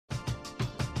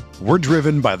We're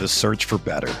driven by the search for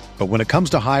better. But when it comes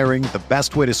to hiring, the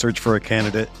best way to search for a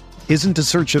candidate isn't to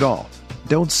search at all.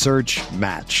 Don't search,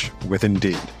 match with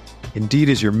Indeed. Indeed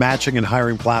is your matching and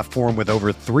hiring platform with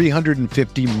over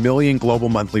 350 million global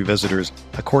monthly visitors,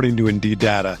 according to Indeed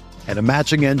data, and a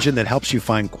matching engine that helps you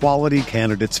find quality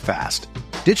candidates fast.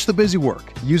 Ditch the busy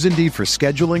work. Use Indeed for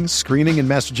scheduling, screening, and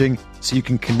messaging so you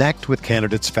can connect with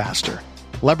candidates faster.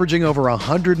 Leveraging over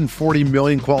 140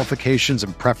 million qualifications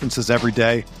and preferences every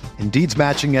day, Indeed's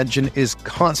matching engine is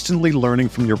constantly learning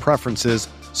from your preferences,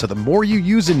 so the more you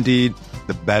use Indeed,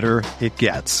 the better it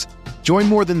gets. Join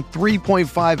more than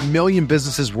 3.5 million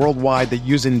businesses worldwide that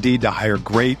use Indeed to hire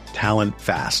great talent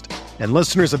fast. And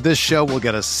listeners of this show will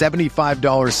get a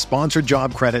 $75 sponsored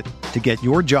job credit to get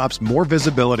your jobs more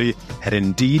visibility at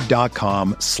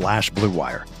Indeed.com/Blue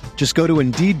Wire. Just go to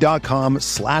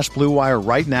Indeed.com/Blue Wire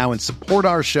right now and support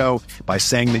our show by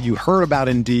saying that you heard about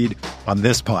Indeed on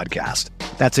this podcast.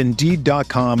 That's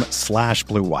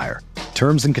Indeed.com/Blue Wire.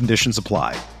 Terms and conditions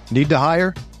apply. Need to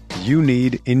hire? You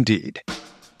need Indeed.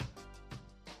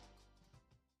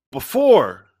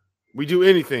 Before we do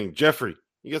anything, Jeffrey,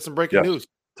 you got some breaking news.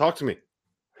 Talk to me.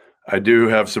 I do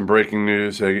have some breaking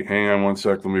news. Hang on one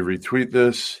sec. Let me retweet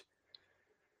this.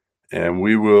 And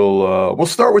we will we'll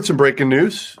start with some breaking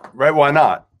news, right? Why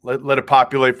not? Let it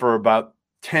populate for about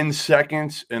 10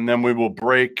 seconds, and then we will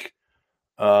break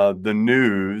the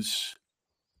news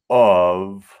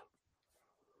of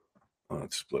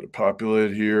let's let it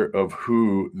populate here of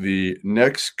who the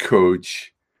next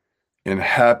coach in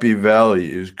Happy Valley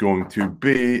is going to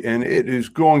be, and it is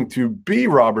going to be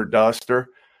Robert Doster,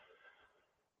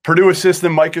 Purdue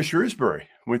assistant Micah Shrewsbury,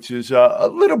 which is a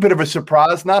little bit of a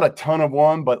surprise, not a ton of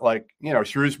one, but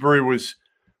Shrewsbury was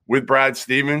with Brad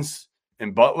Stevens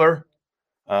in Butler.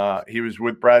 He was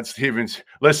with Brad Stevens.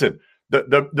 Listen,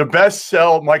 the best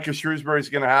sell Micah Shrewsbury is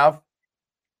going to have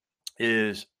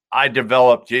is I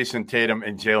developed Jason Tatum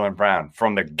and Jaylen Brown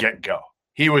from the get-go.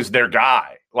 He was their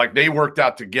guy. Like, they worked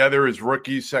out together as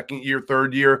rookies, second year,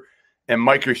 third year, and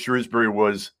Micah Shrewsbury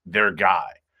was their guy.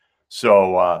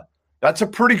 So that's a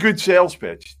pretty good sales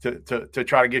pitch to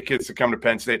try to get kids to come to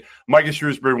Penn State. Micah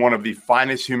Shrewsbury, one of the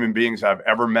finest human beings I've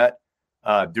ever met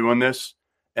doing this,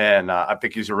 and I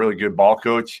think he's a really good ball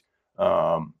coach.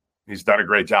 He's done a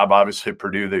great job, obviously, at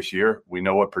Purdue this year. We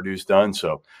know what Purdue's done.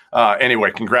 So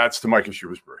anyway, congrats to Micah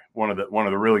Shrewsbury, one of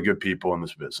the really good people in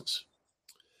this business.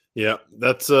 Yeah,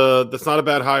 that's not a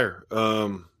bad hire.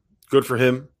 Good for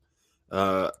him.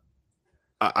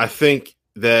 I think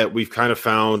that we've kind of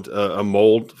found a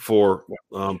mold for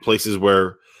places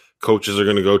where coaches are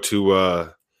going to go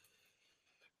to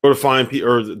find people,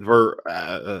 or where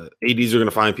ADs are going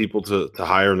to find people to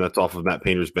hire, and that's off of Matt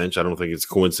Painter's bench. I don't think it's a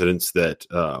coincidence that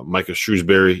Micah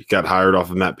Shrewsbury got hired off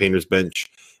of Matt Painter's bench,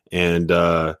 and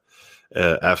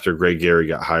after Greg Gary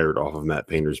got hired off of Matt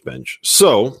Painter's bench.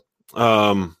 So,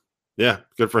 yeah,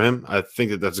 good for him. I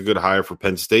think that's a good hire for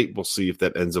Penn State. We'll see if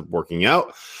that ends up working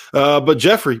out. But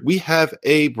Jeffrey, we have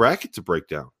a bracket to break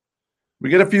down.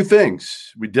 We get a few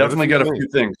things. We definitely got a few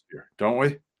things here, don't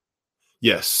we?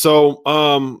 Yes. So,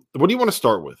 what do you want to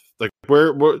start with? Like,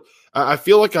 where I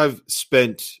feel like I've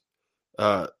spent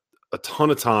a ton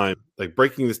of time like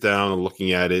breaking this down and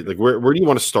looking at it. Like, where do you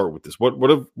want to start with this? What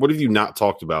have you not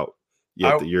talked about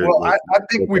yet? I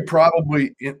think we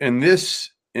probably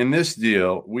in this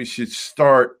deal, we should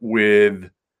start with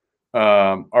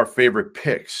our favorite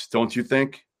picks, don't you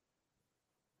think?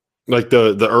 Like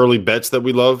the early bets that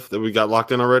we love that we got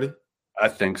locked in already? I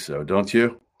think so, don't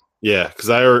you? Yeah, because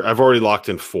I've already locked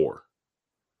in 4.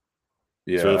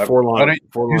 Yeah, so why don't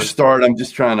you start? I'm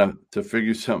just trying to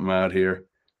figure something out here,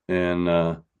 and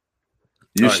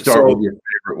you start with your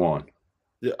favorite one.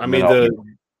 Yeah, I mean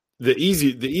the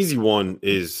easy one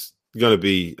is going to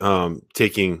be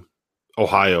taking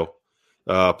Ohio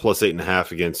plus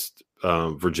 8.5 against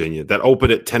Virginia. That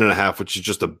opened at 10.5, which is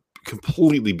just a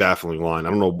completely baffling line. I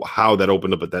don't know how that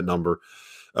opened up at that number.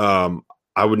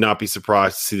 I would not be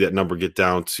surprised to see that number get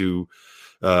down to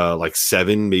like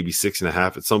 7, maybe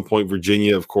 6.5 at some point.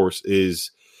 Virginia, of course,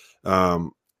 is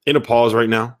in a pause right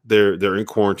now. They're in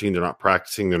quarantine. They're not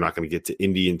practicing. They're not going to get to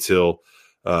Indy until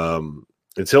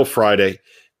Friday.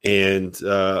 And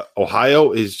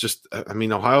Ohio is just, I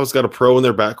mean, Ohio's got a pro in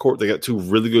their backcourt. They got 2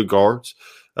 really good guards.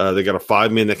 They got a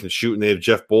 5-man that can shoot, and they have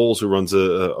Jeff Bowles, who runs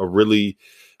a really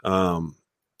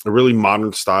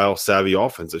modern style savvy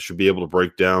offense that should be able to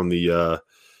break down the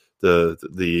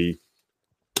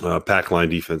pack line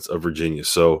defense of Virginia.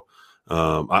 So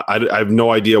I have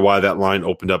no idea why that line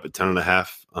opened up at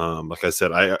 10.5. Like I said,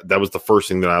 that was the first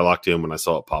thing that I locked in when I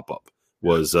saw it pop up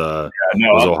was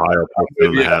Ohio.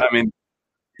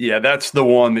 Yeah, that's the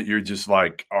one that you're just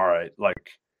like, all right,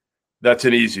 like that's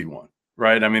an easy one,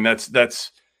 right? I mean, that's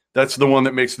the one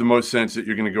that makes the most sense that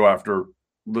you're going to go after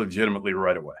legitimately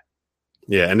right away.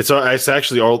 Yeah, and it's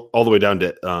actually all the way down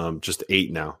to just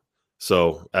 8 now.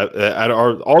 So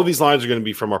all of these lines are going to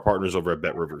be from our partners over at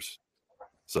Bet Rivers.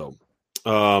 So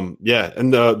yeah,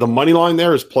 and the money line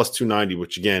there is plus 290,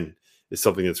 which again is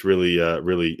something that's really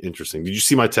really interesting. Did you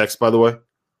see my text, by the way?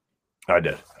 I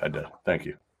did. Thank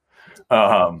you.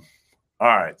 All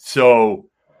right, so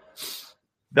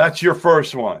that's your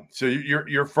first one. So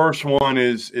your first one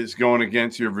is going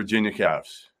against your Virginia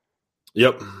Cavs.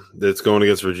 Yep, that's going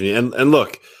against Virginia. And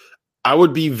look, I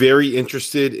would be very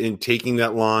interested in taking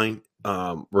that line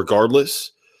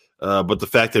regardless. But the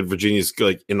fact that Virginia's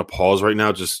like in a pause right now,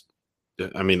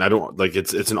 I don't like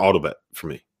it's an auto bet for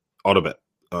me. Auto bet.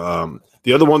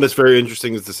 The other one that's very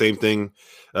interesting is the same thing.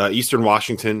 Eastern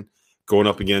Washington going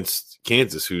up against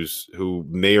Kansas, who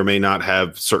may or may not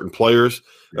have certain players.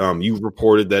 You've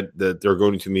reported that they're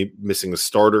going to be missing a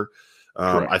starter.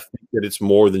 I think that it's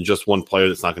more than just one player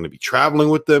that's not going to be traveling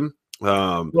with them.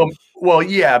 Well,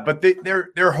 yeah, but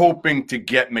they're hoping to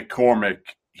get McCormick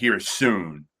here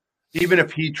soon, even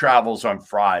if he travels on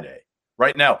Friday.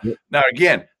 Right now,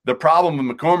 again, the problem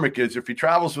with McCormick is if he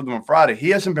travels with them on Friday, he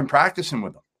hasn't been practicing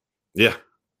with them. Yeah.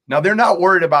 Now they're not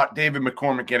worried about David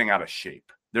McCormick getting out of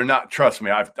shape. They're not. Trust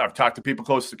me, I've talked to people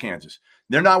close to Kansas.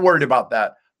 They're not worried about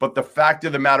that. But the fact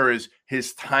of the matter is,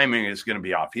 his timing is going to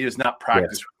be off. He has not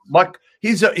practiced.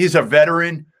 Yes. He's a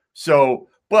veteran. So,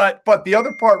 but the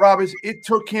other part, Rob, is it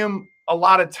took him a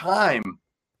lot of time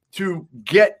to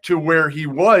get to where he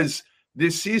was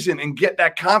this season and get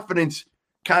that confidence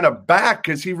kind of back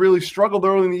because he really struggled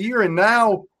early in the year. And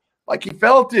now, like, he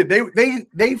felt it.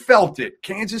 They felt it.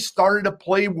 Kansas started to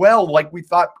play well, like we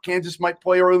thought Kansas might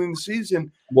play early in the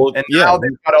season. Well, and now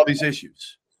they've got all these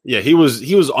issues. Yeah, he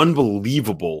was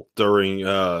unbelievable during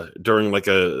like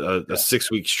a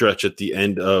 6-week stretch at the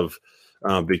end of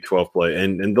Big 12 play.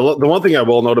 And the one thing I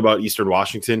will note about Eastern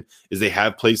Washington is they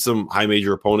have played some high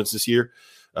major opponents this year.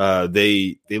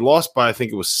 They lost by, I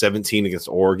think it was 17 against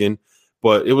Oregon,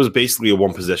 but it was basically a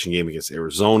one possession game against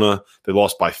Arizona. They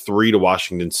lost by 3 to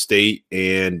Washington State,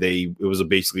 and it was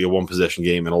basically a one possession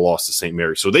game and a loss to St.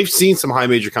 Mary's. So they've seen some high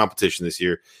major competition this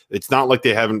year. It's not like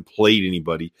they haven't played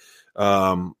anybody.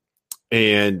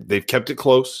 And they've kept it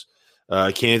close.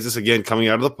 Kansas, again, coming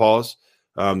out of the pause.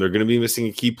 They're going to be missing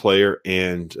a key player,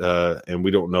 and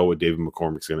we don't know what David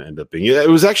McCormick's going to end up being. It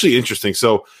was actually interesting.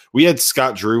 So we had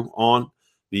Scott Drew on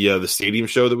the stadium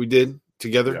show that we did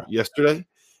together yesterday,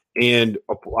 and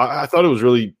I thought it was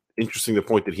really interesting the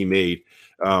point that he made.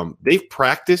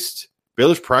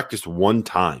 Baylor's practiced one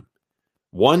time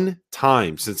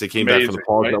since they came back from the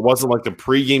pause. Right? That wasn't like the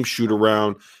pregame shoot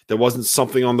around. There wasn't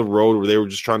something on the road where they were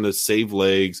just trying to save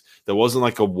legs. There wasn't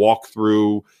like a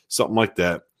walkthrough, something like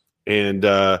that. And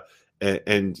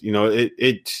you know,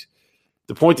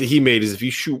 the point that he made is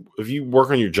if you work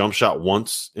on your jump shot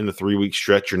once in the 3-week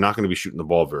stretch, you're not going to be shooting the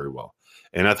ball very well.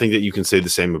 And I think that you can say the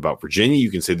same about Virginia.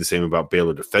 You can say the same about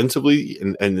Baylor defensively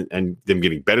and them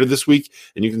getting better this week.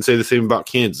 And you can say the same about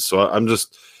Kansas. So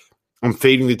I'm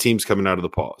fading the teams coming out of the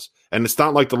pause. And it's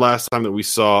not like the last time that we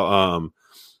saw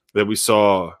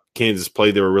Kansas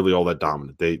play, they were really all that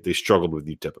dominant. They struggled with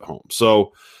UTEP at home.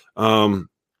 So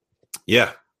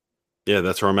yeah,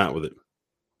 that's where I'm at with it.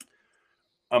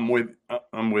 I'm with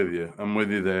you. I'm with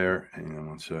you there. Hang on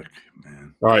one sec,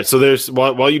 man. All right. So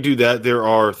while you do that, there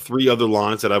are 3 other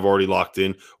lines that I've already locked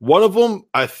in. One of them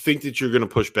I think that you're going to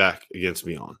push back against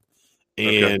me on.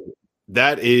 And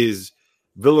that is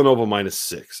Villanova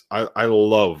 -6. I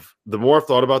love, the more I've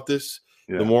thought about this,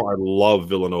 the more I love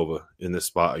Villanova in this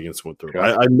spot against Winthrop.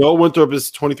 Okay. I know Winthrop is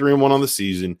 23-1 on the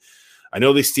season. I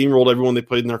know they steamrolled everyone they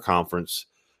played in their conference.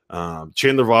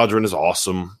 Chandler Vaudrin is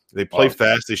awesome. They play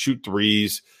fast. They shoot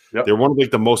threes. Yep. They're one of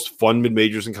like the most fun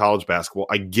mid-majors in college basketball.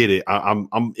 I get it. I'm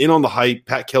in on the hype.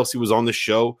 Pat Kelsey was on this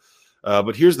show.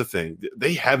 But here's the thing.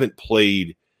 They haven't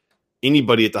played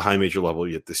anybody at the high major level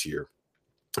yet this year.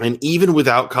 And even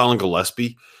without Colin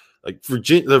Gillespie, like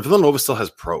Villanova still has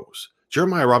pros.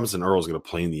 Jeremiah Robinson Earl is going to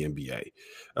play in the NBA.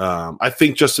 I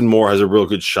think Justin Moore has a real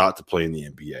good shot to play in the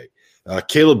NBA.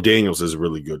 Caleb Daniels is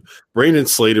really good. Brandon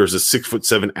Slater is a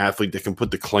 6'7" athlete that can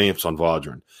put the clamps on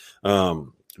Vaudrin.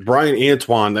 Brian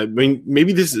Antoine. I mean,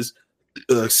 maybe this is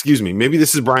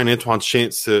Brian Antoine's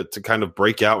chance to kind of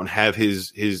break out and have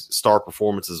his star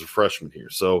performance as a freshman here.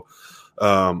 So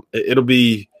it'll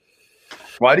be.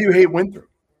 Why do you hate Winthrop?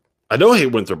 I don't hate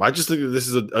Winthrop. I just think that this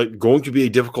is going to be a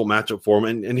difficult matchup for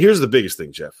him. And here's the biggest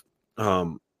thing, Jeff.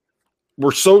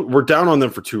 We're down on them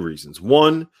for 2 reasons.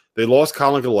 One, they lost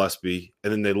Colin Gillespie,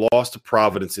 and then they lost to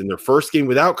Providence in their first game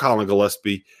without Colin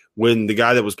Gillespie when the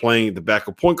guy that was playing the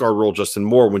backup point guard role, Justin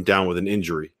Moore, went down with an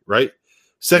injury, right?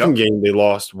 Second game they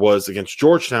lost was against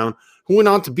Georgetown, who went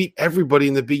on to beat everybody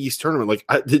in the Big East tournament. Like,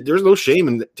 there's no shame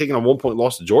in taking a 1-point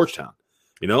loss to Georgetown.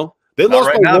 You know, they lost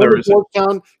by 1 to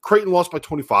Georgetown. Creighton lost by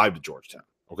 25 to Georgetown.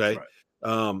 Okay.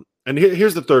 Right. And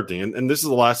here's the third thing, and this is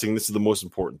the last thing. This is the most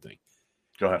important thing.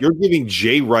 Go ahead. You're giving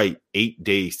Jay Wright 8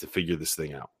 days to figure this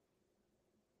thing out.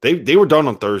 They were done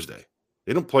on Thursday.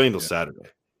 They don't play until Saturday.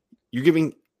 You're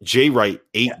giving Jay Wright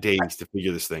 8 days to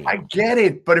figure this thing out. I get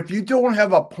it, but if you don't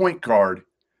have a point guard,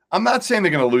 I'm not saying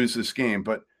they're going to lose this game,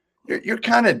 but you're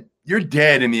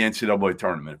dead in the NCAA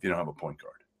tournament if you don't have a point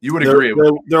guard. You would agree.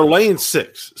 They're laying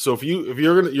 6. So if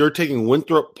you're taking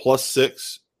Winthrop plus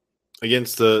 6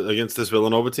 against this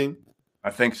Villanova team,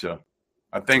 I think so.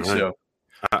 I think so.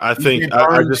 I think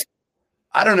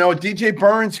I don't know. DJ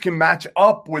Burns can match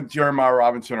up with Jeremiah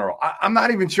Robinson Earl. I'm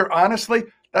not even sure. Honestly,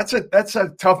 that's a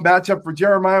tough matchup for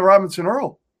Jeremiah Robinson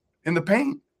Earl in the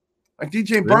paint. Like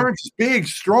DJ Burns is big,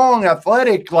 strong,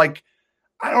 athletic. Like,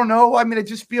 I don't know. I mean, I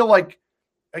just feel like,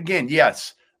 again,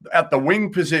 yes, at the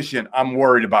wing position, I'm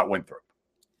worried about Winthrop.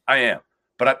 I am.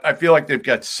 But I feel like they've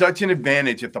got such an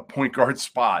advantage at the point guard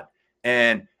spot.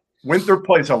 And Winthrop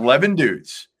plays 11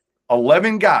 dudes,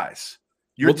 11 guys.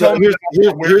 You're telling me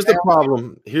here's the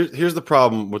problem. Here's the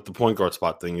problem with the point guard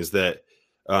spot thing is that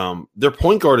their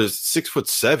point guard is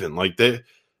 6'7". Like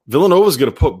Villanova's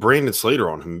going to put Brandon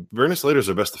Slater on him. Brandon Slater's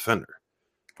their best defender.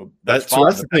 That's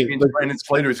the thing. Like, Brandon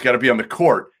Slater's got to be on the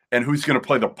court, and who's going to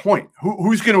play the point?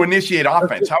 Who's going to initiate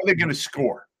offense? How are they going to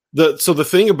score? The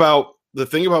thing about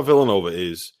Villanova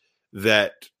is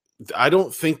that I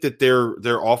don't think that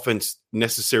their offense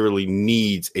necessarily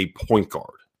needs a point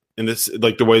guard. And this,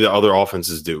 like the way that other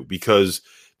offenses do, because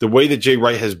the way that Jay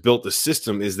Wright has built the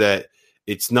system is that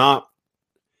it's not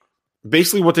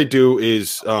basically what they do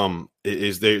is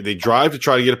they drive to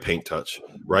try to get a paint touch,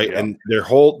 right? Yeah. And the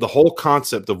whole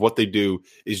concept of what they do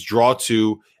is draw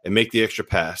to and make the extra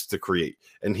pass to create.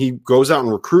 And he goes out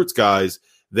and recruits guys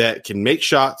that can make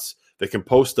shots, that can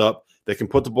post up, that can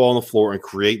put the ball on the floor and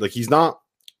create. Like he's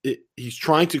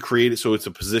trying to create it so it's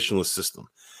a positionless system.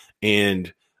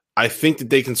 And I think that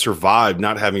they can survive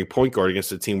not having a point guard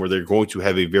against a team where they're going to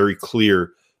have a very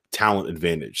clear talent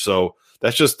advantage. So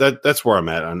that's where I'm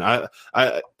at. And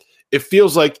it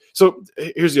feels like, so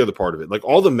here's the other part of it. Like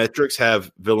all the metrics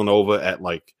have Villanova at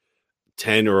like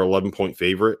 10 or 11 point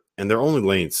favorite, and they're only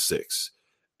laying 6.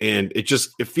 And it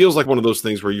feels like one of those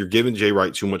things where you're giving Jay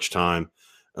Wright too much time.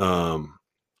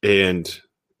 And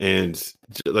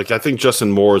like I think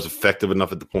Justin Moore is effective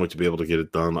enough at the point to be able to get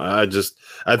it done. I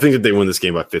think that they win this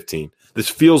game by 15. This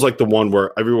feels like the one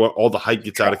where all the hype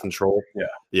gets out of control.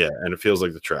 Yeah, and it feels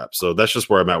like the trap. So that's just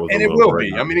where I'm at with. And it will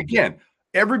be. I mean, again,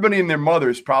 everybody and their mother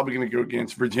is probably going to go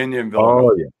against Virginia and Villanova.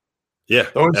 Oh yeah.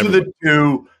 Those are the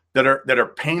two that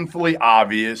are painfully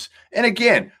obvious. And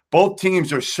again, both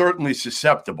teams are certainly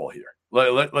susceptible here.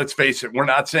 Let's face it. We're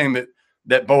not saying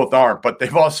that both aren't, but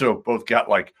they've also both got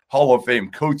like Hall of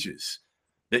Fame coaches.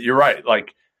 That you're right.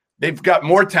 Like they've got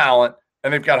more talent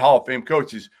and they've got Hall of Fame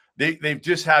coaches. They've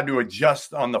just had to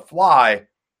adjust on the fly.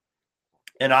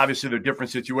 And obviously they're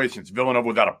different situations. Villanova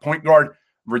without a point guard,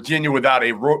 Virginia without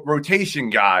a rotation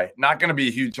guy, not going to be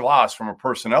a huge loss from a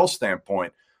personnel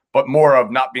standpoint, but more of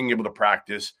not being able to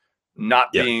practice,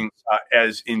 not being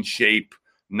as in shape,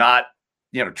 not,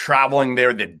 traveling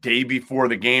there the day before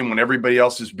the game when everybody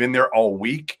else has been there all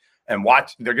week and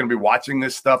they're going to be watching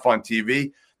this stuff on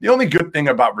TV. The only good thing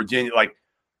about Virginia, like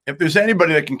if there's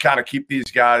anybody that can kind of keep these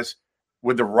guys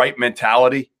with the right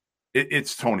mentality,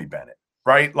 it's Tony Bennett,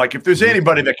 right? Like if there's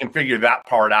anybody that can figure that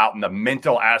part out and the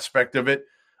mental aspect of it,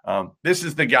 this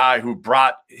is the guy who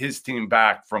brought his team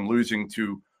back from losing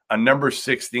to a number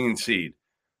 16 seed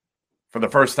for the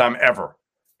first time ever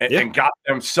and got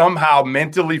them somehow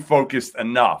mentally focused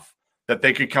enough that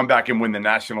they could come back and win the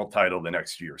national title the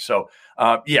next year. So,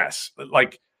 yes,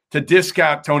 like to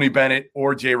discount Tony Bennett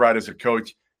or Jay Wright as a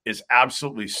coach is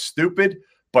absolutely stupid,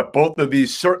 but both of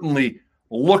these certainly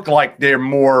look like they're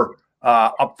more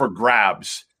up for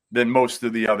grabs than most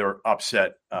of the other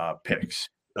upset picks.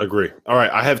 Agree. All right,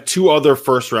 I have 2 other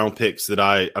first-round picks that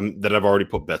I've already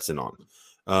put bets in on.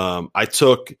 I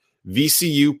took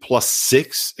VCU plus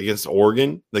 6 against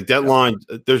Oregon. Like that line,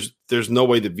 there's no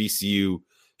way that VCU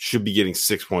should be getting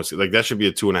 6 points. Like that should be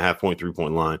a 2.5 point, 3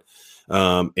 point line.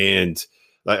 And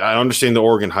like I understand the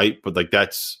Oregon hype, but like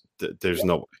there's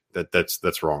no way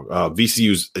that's wrong.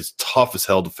 VCU's is tough as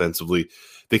hell defensively.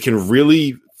 They can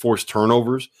really force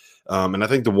turnovers. And I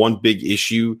think the one big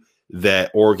issue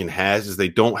that Oregon has is they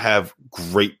don't have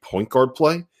great point guard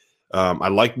play. I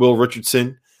like Will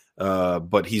Richardson,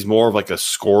 but he's more of like a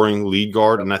scoring lead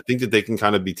guard, and I think that they can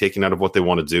kind of be taken out of what they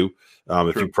want to do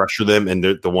if you pressure them. And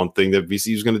the one thing that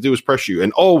VCU is going to do is pressure you.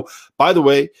 And oh, by the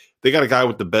way, they got a guy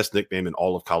with the best nickname in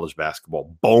all of college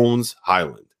basketball, Bones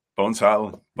Highland. Bones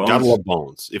Highland. Gotta love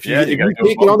Bones. If you can't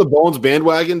get on the Bones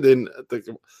bandwagon, then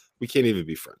we can't even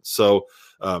be friends. So,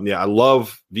 I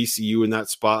love VCU in that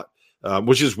spot,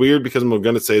 which is weird because I'm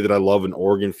going to say that I love an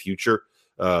Oregon future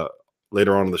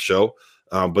later on in the show.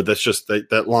 But that's just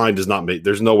that line does not make –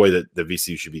 there's no way that the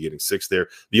VCU should be getting 6 there.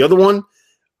 The other one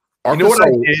 – You know what I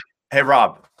did? Hey,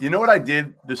 Rob, you know what I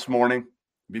did this morning?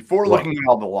 Before looking at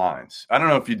all the lines, I don't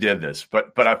know if you did this,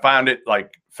 but I found it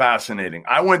like fascinating.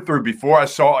 I went through before I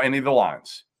saw any of the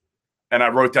lines, and I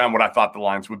wrote down what I thought the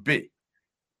lines would be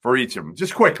for each of them,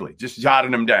 just quickly, just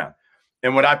jotting them down.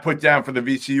 And what I put down for the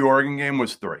VCU Oregon game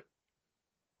was 3.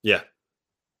 Yeah,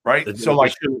 right.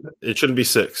 It shouldn't be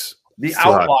 6. The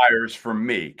outliers for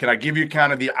me. Can I give you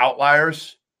kind of the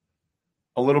outliers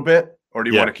a little bit, or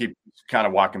do you want to keep kind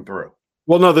of walking through?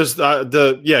 Well, no, there's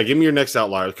give me your next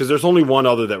outlier because there's only one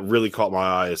other that really caught my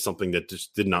eye as something that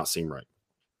just did not seem right.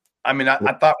 I mean,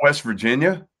 I thought West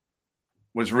Virginia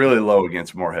was really low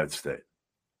against Morehead State.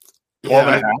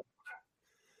 12.5.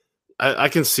 I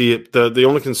can see it. The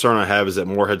only concern I have is that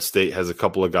Morehead State has a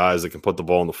couple of guys that can put the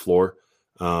ball on the floor,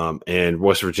 and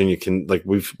West Virginia can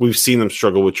we've seen them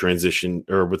struggle with transition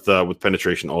or with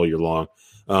penetration all year long.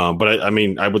 But I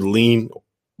mean, I would lean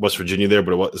West Virginia there,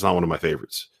 but it's not one of my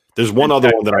favorites. There's one other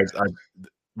one that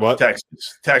what?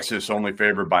 Texas only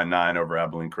favored by 9 over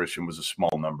Abilene Christian was a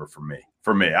small number for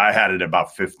me. I had it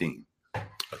about 15.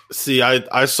 See,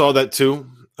 I saw that too,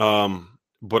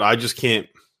 but I just can't.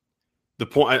 The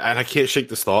point, and I can't shake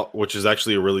this thought, which is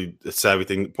actually a really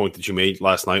savvy point that you made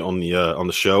last night on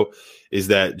the show, is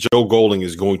that Joe Golding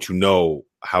is going to know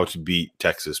how to beat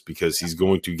Texas because he's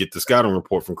going to get the scouting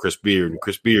report from Chris Beard, and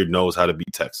Chris Beard knows how to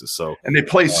beat Texas. So, and they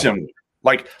play similar.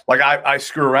 Like I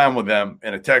screw around with them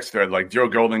in a text thread. Like Joe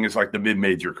Golding is like the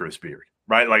mid-major Chris Beard,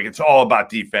 right? Like it's all about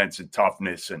defense and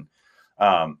toughness. And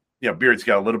Beard's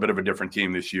got a little bit of a different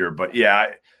team this year, but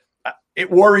it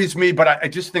worries me. But I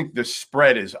just think the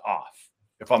spread is off.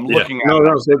 If I'm looking at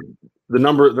the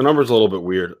number's a little bit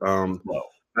weird.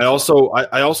 I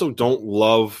also don't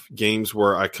love games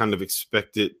where I kind of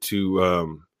expect it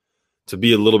to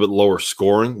be a little bit lower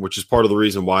scoring, which is part of the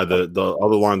reason why the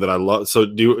other line that I love. So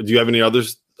do you have any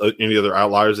other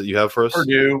outliers that you have for us?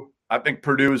 Purdue. I think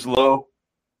Purdue is low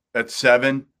at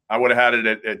 7. I would have had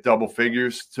it at double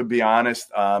figures, to be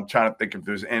honest. I'm trying to think if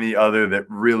there's any other that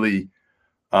really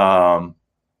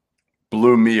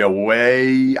blew me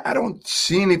away. I don't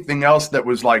see anything else that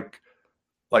was like.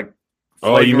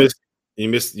 Oh, you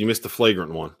missed the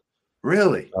flagrant one.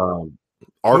 Really?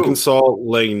 Arkansas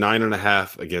laying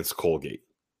 9.5 against Colgate.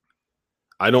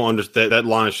 I don't understand. That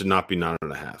line should not be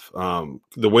 9.5.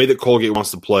 The way that Colgate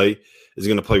wants to play is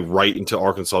going to play right into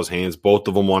Arkansas's hands. Both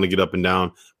of them want to get up and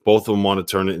down. Both of them want to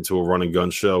turn it into a run and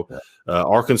gun show.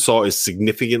 Arkansas is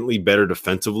significantly better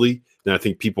defensively than I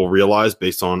think people realize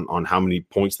based on how many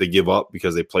points they give up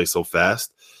because they play so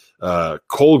fast.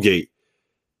 Colgate,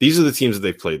 these are the teams that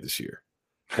they've played this year.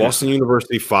 Boston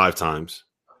University 5 times.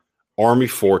 Army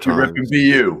 4 times. You're ripping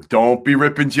BU. Don't be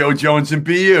ripping Joe Jones and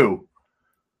BU.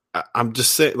 I'm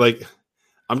just saying,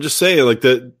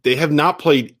 that they have not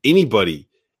played anybody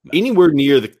anywhere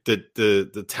near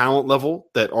the talent level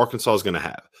that Arkansas is going to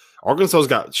have. Arkansas's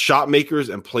got shot makers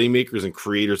and playmakers and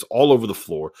creators all over the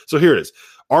floor. So here it is: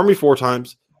 Army 4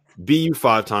 times, BU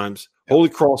 5 times, Holy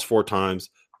Cross 4 times,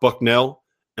 Bucknell,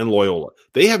 and Loyola.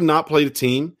 They have not played a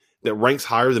team that ranks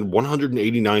higher than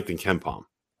 189th in KenPom.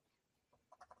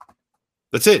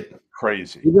 That's it.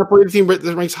 Crazy. You've not played a team that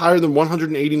ranks higher than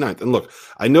 189th. And look,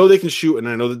 I know they can shoot and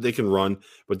I know that they can run,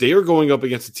 but they are going up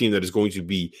against a team that is going to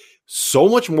be so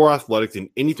much more athletic than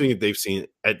anything that they've seen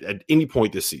at any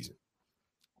point this season.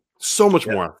 So much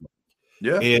more athletic.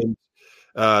 Yeah. And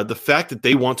the fact that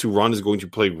they want to run is going to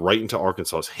play right into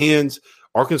Arkansas's hands.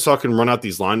 Arkansas can run out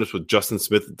these lineups with Justin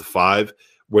Smith at the 5,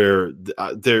 where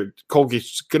their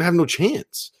Colgate's going to have no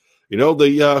chance. You know,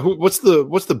 what's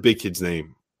the big kid's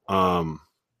name?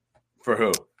 For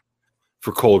who?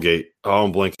 For Colgate. Oh,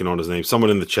 I'm blanking on his name. Someone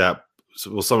in the chat.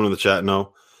 Will someone in the chat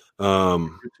know?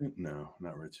 No,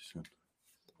 not Richardson.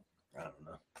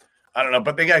 I don't know.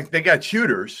 But they got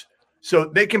shooters, so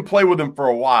they can play with them for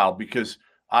a while because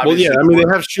obviously. Well, yeah, I mean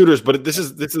they have shooters, but this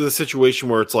is a situation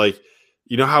where it's like,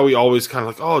 you know how we always kind of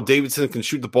like, oh, Davidson can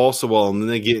shoot the ball so well, and then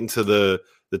they get into the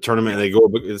tournament and they go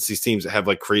against these teams that have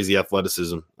like crazy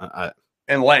athleticism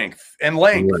and length.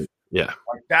 Yeah.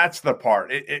 Like, that's the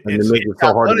part. It's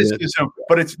so hard athleticism,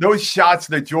 but it's those shots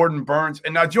that Jordan Burns,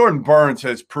 and now Jordan Burns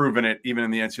has proven it even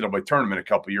in the NCAA tournament a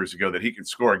couple of years ago that he can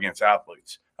score against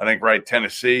athletes. I think, right,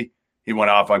 Tennessee, he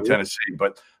went off on Tennessee,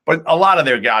 but a lot of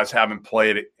their guys haven't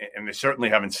played it, and they certainly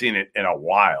haven't seen it in a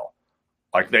while.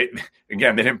 Like they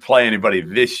didn't play anybody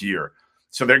this year.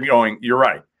 So they're going, you're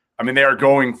right. I mean, they are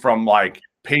going from like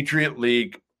Patriot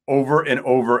League over and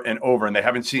over and over, and they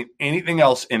haven't seen anything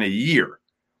else in a year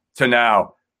to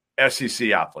now SEC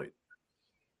athlete.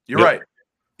 You're right.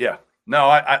 Yeah. No,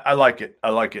 I like it. I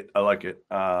like it.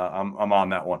 I'm on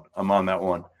that one.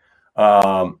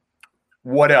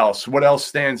 What else? What else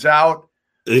stands out?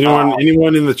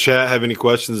 Anyone in the chat have any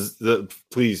questions?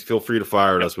 Please feel free to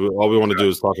fire at us. All we want to do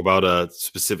is talk about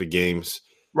specific games.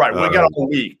 Right. We got a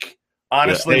week.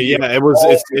 Honestly,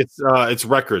 it's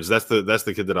Records. That's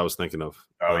the kid that I was thinking of.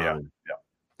 Oh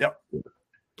yeah.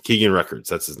 Keegan Records.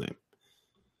 That's his name.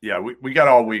 Yeah, we got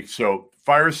all week. So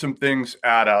fire some things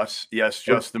at us. Yes,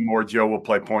 Justin Moore, Joe will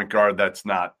play point guard.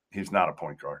 He's not a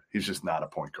point guard. He's just not a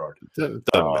point guard.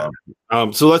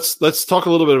 So let's talk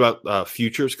a little bit about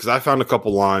futures, because I found a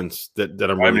couple lines that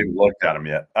I'm. I haven't even looked at them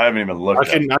yet.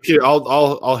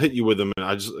 I'll hit you with them, and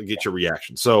I just get your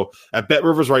reaction. So at Bet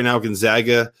Rivers right now,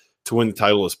 Gonzaga to win the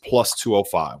title is plus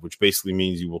 205, which basically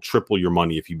means you will triple your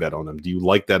money if you bet on them. Do you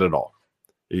like that at all?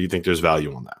 Or do you think there's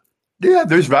value on that? Yeah,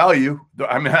 there's value.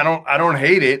 I mean, I don't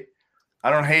hate it.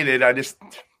 I just,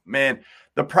 man,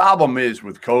 the problem is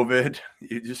with COVID,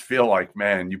 you just feel like,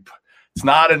 man, it's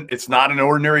not an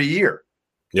ordinary year.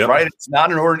 Yep. Right? It's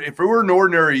not an ordinary. If it were an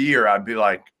ordinary year, I'd be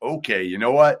like, okay, you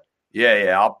know what?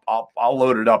 Yeah, I'll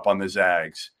load it up on the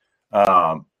Zags.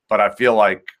 But I feel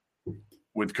like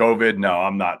with COVID, no,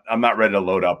 I'm not ready to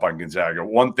load up on Gonzaga.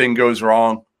 One thing goes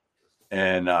wrong,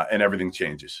 and everything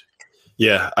changes.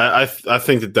 Yeah, I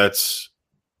think that's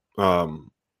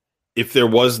if there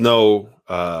was no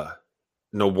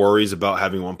worries about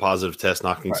having one positive test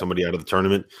knocking somebody out of the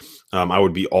tournament, I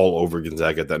would be all over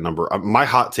Gonzaga at that number. My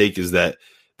hot take is that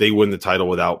they win the title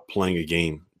without playing a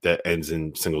game that ends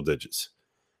in single digits.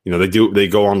 You know, they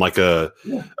go on like a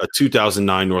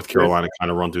 2009 North Carolina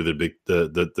kind of run through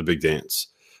the big dance.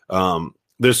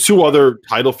 There's two other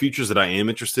title futures that I am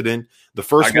interested in. The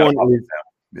first one,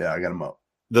 I got them up.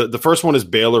 The first one is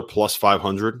Baylor plus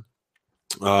 500.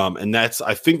 And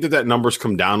I think that number's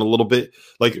come down a little bit.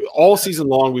 Like all season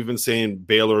long, we've been saying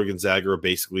Baylor and Gonzaga are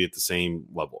basically at the same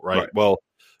level, right? Well,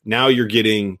 now you're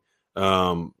getting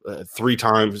 3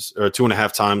 times or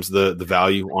 2.5 times the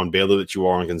value on Baylor that you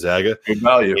are on Gonzaga. Good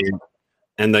value.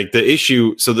 And like the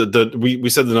issue, so we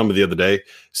said the number the other day.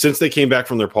 Since they came back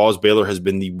from their pause, Baylor has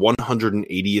been the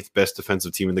 180th best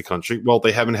defensive team in the country. Well,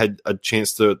 they haven't had a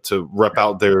chance to rep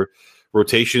out their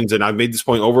rotations, and I've made this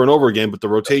point over and over again, but the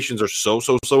rotations are so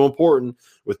important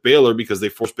with Baylor because they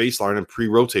force baseline and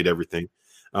pre-rotate everything.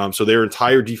 So their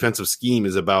entire defensive scheme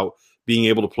is about being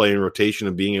able to play in rotation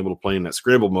and being able to play in that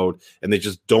scramble mode, and they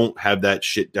just don't have that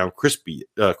shit down crisply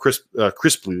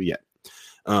yet.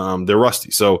 They're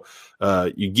rusty. So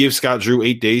you give Scott Drew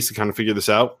 8 days to kind of figure this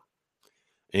out,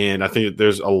 and I think that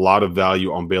there's a lot of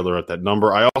value on Baylor at that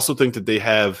number. I also think that they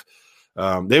have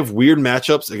weird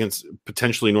matchups against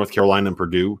potentially North Carolina and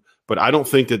Purdue, but I don't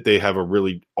think that they have a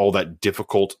really all that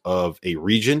difficult of a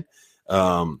region.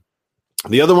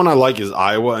 The other one I like is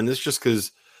Iowa, and this just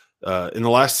because in the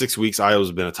last 6 weeks,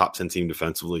 Iowa's been a top 10 team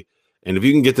defensively. And if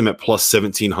you can get them at plus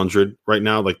 1,700 right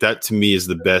now, like that to me is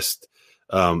the best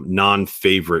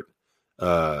non-favorite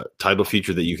title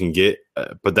feature that you can get.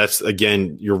 But that's,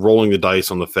 again, you're rolling the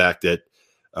dice on the fact that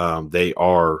they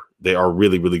are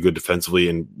really, really good defensively,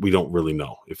 and we don't really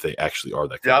know if they actually are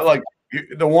that good. Yeah, I like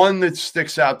the one that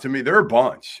sticks out to me. There are a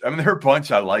bunch. I mean, there are a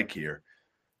bunch I like here.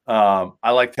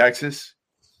 I like Texas.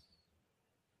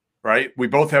 Right? We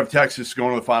both have Texas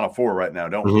going to the Final Four right now,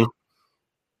 don't we?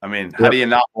 I mean, how do you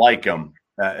not like them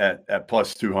at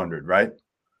plus 200, right?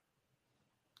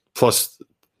 Plus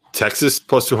Texas,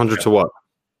 plus 200 to what?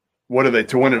 What are they?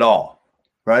 To win it all,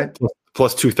 right?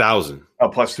 Plus 2,000. Oh,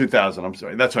 plus 2,000. I'm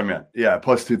sorry. That's what I meant. Yeah,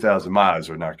 plus 2,000. My eyes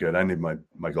are not good. I need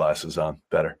my glasses on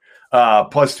better.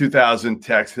 Plus 2,000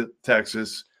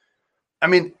 Texas. I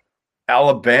mean,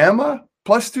 Alabama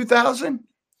plus 2,000.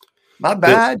 Not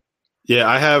bad. Yeah,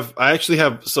 I actually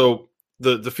have. So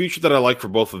the future that I like for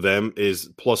both of them is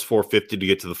plus 450 to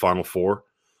get to the Final Four.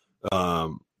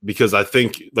 Because I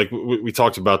think, like we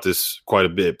talked about this quite a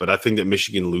bit, but I think that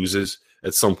Michigan loses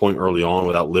at some point early on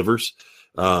without Livers.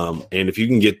 And if you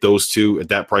can get those two at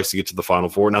that price to get to the Final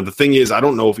Four. Now, the thing is, I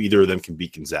don't know if either of them can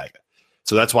beat Gonzaga.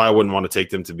 So that's why I wouldn't want to take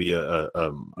them to be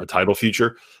a title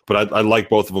future. But I'd like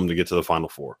both of them to get to the Final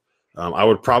Four. I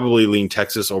would probably lean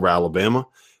Texas over Alabama.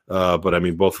 But I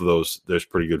mean, both of those, there's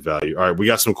pretty good value. All right, we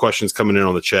got some questions coming in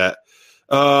on the chat.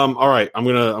 All right, I'm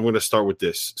gonna start with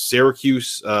this: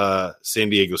 Syracuse, San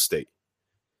Diego State.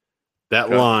 That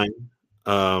line.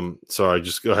 Sorry,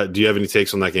 just go ahead. Do you have any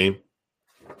takes on that game?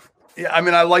 Yeah, I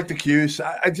mean, I like the Cuse.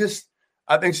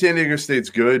 I think San Diego State's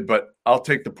good, but I'll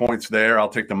take the points there. I'll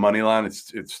take the money line.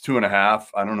 It's 2.5.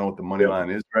 I don't know what the money line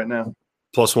is right now.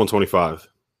 Plus 125.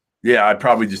 Yeah, I'd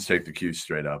probably just take the Cuse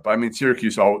straight up. I mean,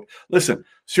 Syracuse's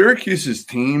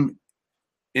team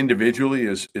individually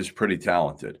is pretty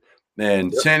talented.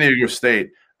 And San Diego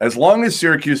State, as long as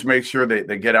Syracuse makes sure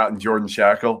they get out in Jordan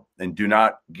Shackle and do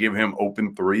not give him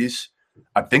open threes,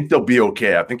 I think they'll be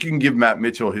okay. I think you can give Matt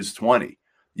Mitchell his 20.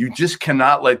 You just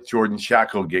cannot let Jordan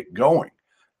Shackle get going.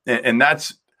 And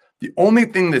that's the only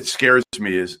thing that scares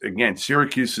me is, again,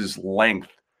 Syracuse's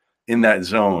length in that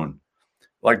zone.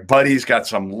 Like, Buddy's got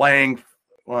some length.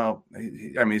 Well, I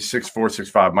mean, he's 6'4",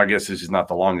 6'5". My guess is he's not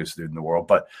the longest dude in the world.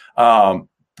 But I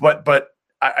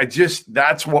just –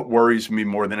 that's what worries me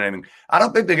more than anything. I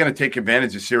don't think they're going to take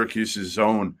advantage of Syracuse's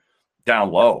zone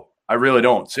down low. I really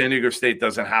don't. San Diego State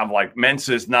doesn't have – like,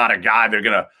 Mensah's not a guy they're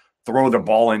going to throw the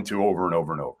ball into over and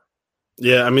over and over.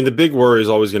 Yeah, I mean, the big worry is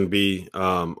always going to be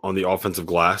on the offensive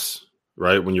glass,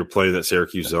 right? When you're playing that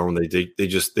Syracuse zone,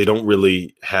 they don't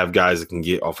really have guys that can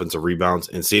get offensive rebounds,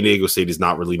 and San Diego State is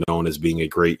not really known as being a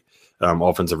great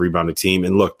offensive rebounding team.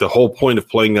 And look, the whole point of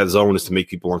playing that zone is to make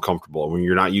people uncomfortable. When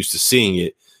you're not used to seeing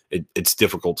it, it's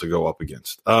difficult to go up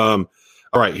against. All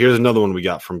right, here's another one we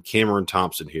got from Cameron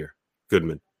Thompson here.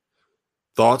 Goodman.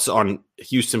 Thoughts on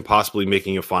Houston possibly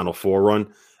making a Final Four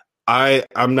run?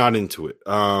 I'm not into it.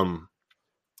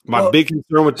 My big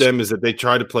concern with them is that they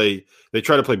try to play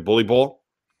bully ball,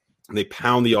 and they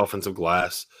pound the offensive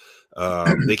glass.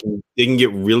 They can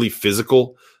get really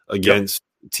physical against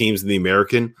teams in the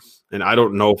American, and I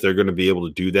don't know if they're going to be able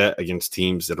to do that against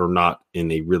teams that are not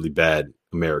in a really bad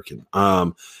American.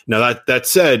 Now that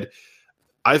said,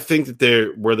 I think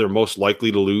that where they're most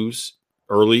likely to lose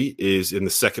early is in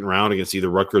the second round against either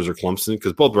Rutgers or Clemson,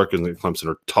 because both Rutgers and Clemson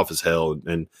are tough as hell,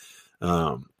 and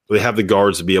they have the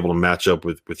guards to be able to match up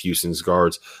with Houston's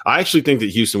guards. I actually think that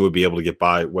Houston would be able to get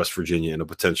by West Virginia in a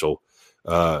potential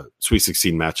Sweet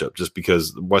 16 matchup, just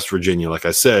because West Virginia, like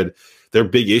I said, their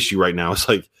big issue right now is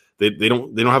like they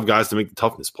don't have guys to make the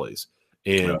toughness plays,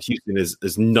 and Houston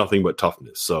is nothing but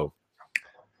toughness. So,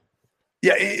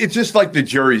 yeah, it's just like the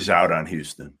jury's out on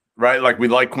Houston, right? Like, we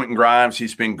like Quentin Grimes;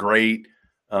 he's been great.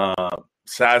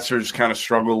 Sasser's kind of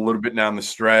struggled a little bit down the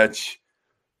stretch.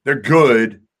 They're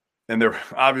good. And they're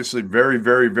obviously very,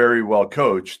 very, very well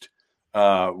coached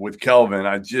with Kelvin.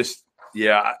 I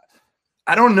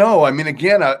don't know. I mean,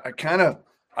 again, I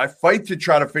fight to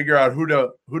try to figure out who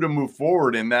to move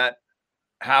forward in that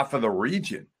half of the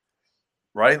region,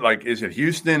 right? Like, is it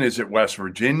Houston? Is it West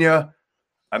Virginia?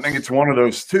 I think it's one of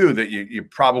those two that you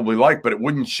probably like, but it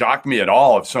wouldn't shock me at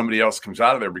all if somebody else comes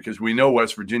out of there, because we know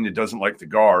West Virginia doesn't like to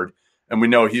guard, and we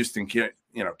know Houston can't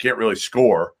really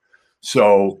score.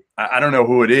 So I don't know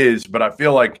who it is, but I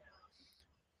feel like,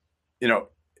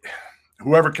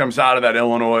 whoever comes out of that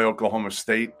Illinois, Oklahoma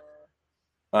State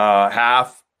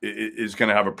half is going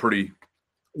to have a pretty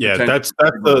that's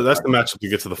the matchup to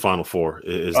get to the Final Four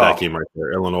is that game right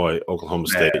there, Illinois, Oklahoma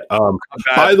State.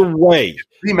 By the way,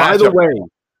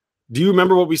 do you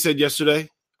remember what we said yesterday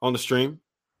on the stream?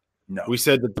 No. We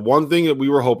said that the one thing that we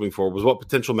were hoping for was what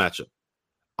potential matchup?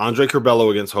 Andre Curbelo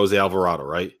against Jose Alvarado,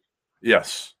 right?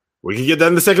 Yes. We can get that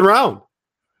in the second round.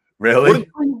 Really?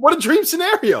 What a dream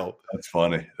scenario. That's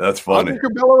funny. Andre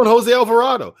Curbelo and Jose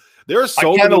Alvarado. There are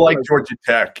so I kind of many like Georgia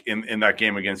Tech in that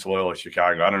game against Loyola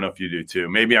Chicago. I don't know if you do too.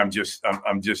 Maybe I'm just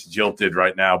jilted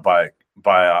right now by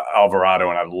Alvarado,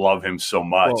 and I love him so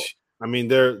much. Well, I mean,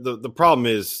 the problem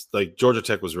is, like, Georgia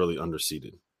Tech was really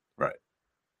underseeded. Right.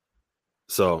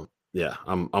 So yeah,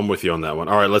 I'm with you on that one.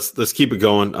 All right, let's keep it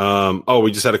going.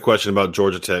 We just had a question about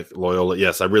Georgia Tech, Loyola.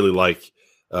 Yes, I really like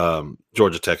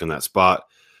Georgia Tech in that spot.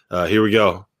 Here we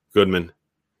go. Goodman.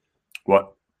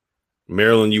 What?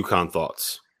 Maryland, UConn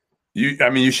thoughts. You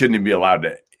shouldn't even be allowed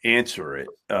to answer it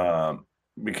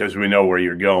because we know where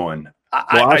you're going.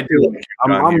 I do.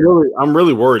 I'm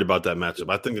really worried about that matchup.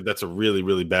 I think that's a really,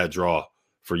 really bad draw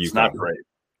for UConn. It's not great.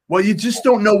 Well, you just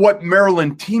don't know what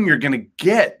Maryland team you're going to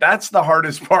get. That's the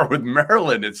hardest part with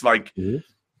Maryland. It's like,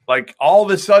 like all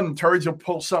of a sudden, Turge will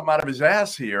pull something out of his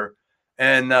ass here,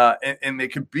 and they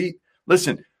could beat.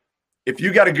 Listen, if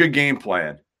you got a good game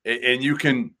plan and you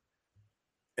can,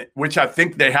 which I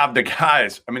think they have the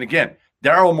guys. I mean, again,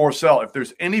 Darryl Morsell. If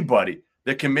there's anybody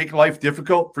that can make life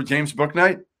difficult for James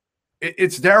Bouknight,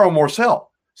 it's Darryl Morsell.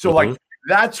 So like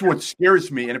that's what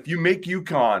scares me. And if you make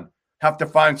UConn have to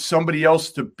find somebody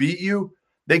else to beat you.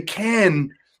 They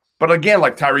can, but again,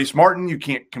 like Tyrese Martin, you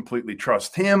can't completely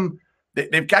trust him.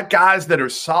 They've got guys that are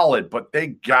solid, but they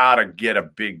got to get a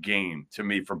big game to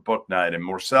me for Bouknight, and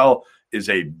Morsell is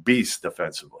a beast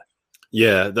defensively.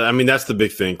 Yeah, that's the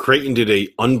big thing. Creighton did an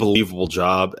unbelievable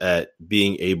job at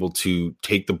being able to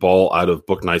take the ball out of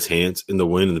Bouknight's hands in the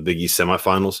win in the Big East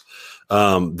semifinals.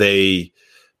 They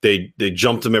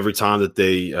jumped him every time that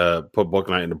they put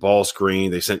Bouknight in the ball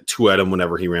screen. They sent two at him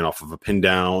whenever he ran off of a pin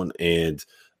down, and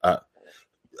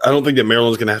I don't think that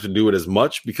Maryland's going to have to do it as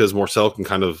much because Morsell can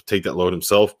kind of take that load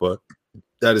himself. But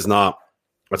that's not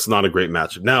a great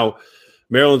matchup. Now,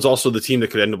 Maryland's also the team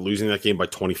that could end up losing that game by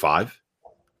 25.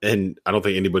 And I don't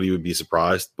think anybody would be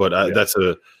surprised, but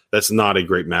that's not a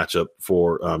great matchup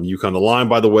for UConn. The line,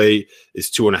 by the way, is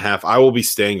 2.5. I will be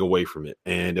staying away from it.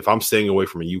 And if I'm staying away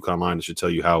from a UConn line, I should tell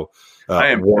you how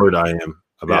worried I am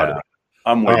about it.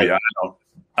 I'm with you.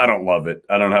 I don't love it.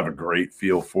 I don't have a great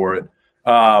feel for it.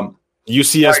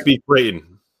 UCSB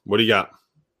Creighton. What do you got?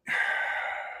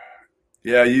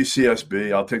 Yeah,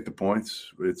 UCSB. I'll take the points.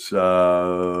 It's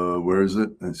where is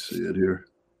it? Let's see it here.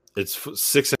 It's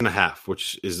 6.5,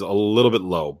 which is a little bit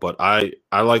low, but I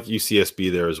like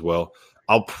UCSB there as well.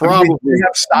 I'll probably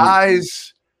have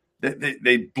size.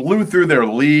 They blew through their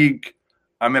league.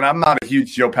 I mean, I'm not a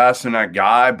huge Joe Pasternak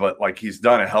guy, but like he's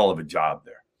done a hell of a job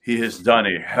there. He has done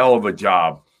a hell of a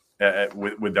job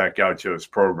with that Gauchos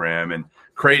program. And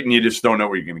Creighton, you just don't know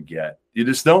what you're going to get. You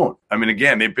just don't. I mean,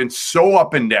 again, they've been so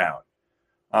up and down.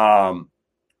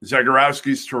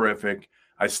 Zagorowski's terrific.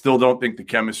 I still don't think the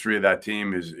chemistry of that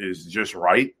team is just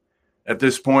right at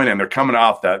this point, and they're coming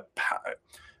off that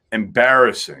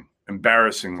embarrassing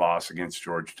loss against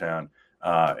Georgetown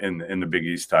in the Big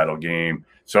East title game.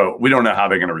 So we don't know how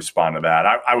they're going to respond to that.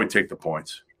 I would take the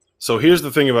points. So here's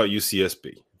the thing about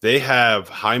UCSB. They have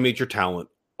high major talent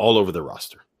all over their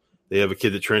roster. They have a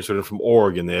kid that transferred in from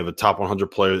Oregon. They have a top 100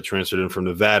 player that transferred in from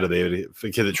Nevada. They have a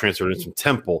kid that transferred in from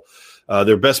Temple.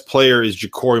 Their best player is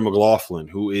Ja'Cory McLaughlin,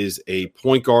 who is a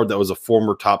point guard that was a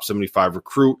former top 75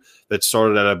 recruit that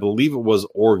started at, I believe it was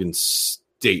Oregon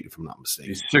State, if I'm not mistaken.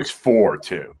 He's 6'4",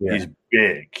 too. Yeah. He's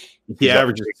big. He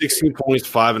averages 16 points,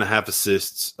 5.5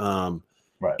 assists.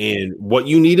 Right. And what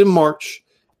you need in March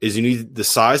is you need the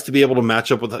size to be able to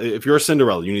match up with – if you're a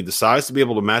Cinderella, you need the size to be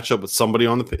able to match up with somebody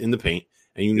in the paint,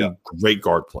 and you need great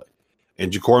guard play.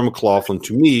 And Ja'Cory McLaughlin,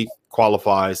 to me,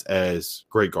 qualifies as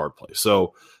great guard play.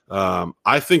 So –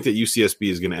 I think that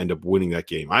UCSB is going to end up winning that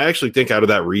game. I actually think out of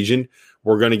that region,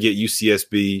 we're going to get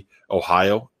UCSB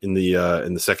Ohio in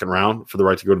the second round for the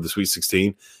right to go to the Sweet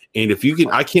 16. And if you can,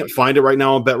 I can't find it right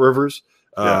now on Bet Rivers.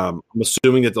 I'm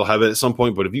assuming that they'll have it at some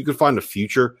point. But if you could find a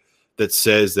future that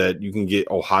says that you can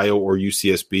get Ohio or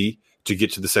UCSB to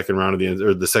get to the second round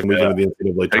of the second weekend of the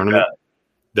NCAA tournament,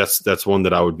 that's one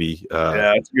that I would be.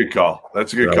 That's a good call.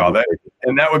 That's a good call. That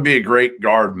would be a great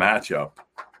guard matchup.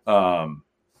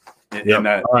 In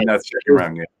that second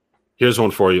round game. Here's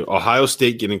one for you. Ohio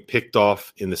State getting picked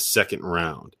off in the second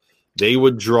round. They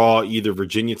would draw either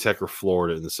Virginia Tech or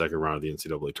Florida in the second round of the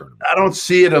NCAA tournament. I don't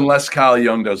see it unless Kyle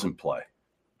Young doesn't play.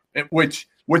 Which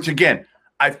again,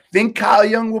 I think Kyle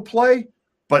Young will play,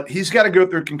 but he's got to go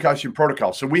through concussion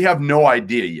protocol. So we have no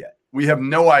idea yet. We have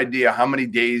no idea how many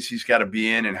days he's got to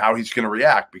be in and how he's going to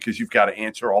react because you've got to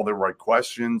answer all the right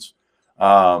questions.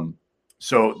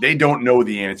 So they don't know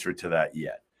the answer to that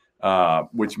yet.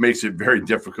 Which makes it very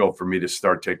difficult for me to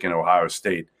start taking Ohio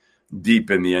State deep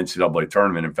in the NCAA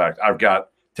tournament. In fact, I've got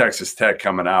Texas Tech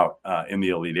coming out in the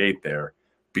Elite Eight there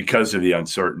because of the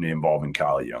uncertainty involving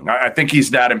Kyle Young. I think he's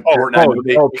that important.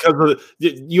 Because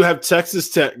you have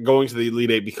Texas Tech going to the Elite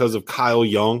Eight because of Kyle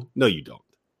Young? No, you don't.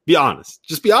 Be honest.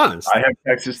 Just be honest. I have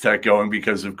Texas Tech going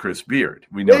because of Chris Beard.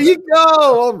 We know. There you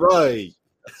go. All right.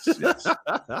 Yes.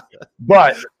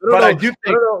 But I do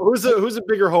think who's a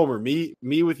bigger homer, me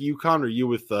with UConn or you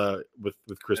with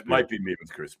Chris Beard? It might be me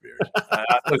with Chris Beard.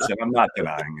 Listen, I'm not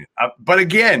denying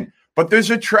it. But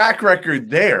there's a track record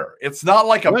there. It's not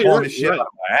like I'm pulling shit out of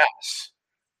my ass.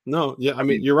 No, yeah, I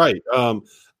mean you're right. I'm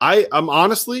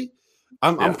honestly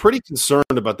pretty concerned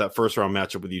about that first round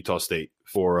matchup with Utah State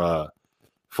for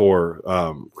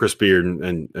Chris Beard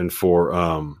and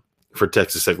for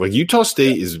Texas Tech. Like Utah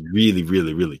State is really,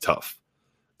 really, really tough.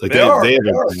 Like they have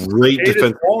a great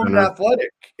defense. Long and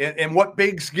athletic. And what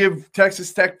bigs give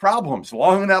Texas Tech problems?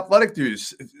 Long and athletic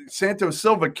dudes. Santos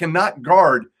Silva cannot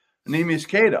guard Anemias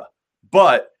Queta.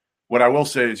 But what I will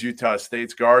say is Utah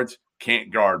State's guards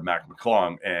can't guard Mac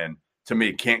McClung. And to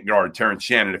me, can't guard Terrence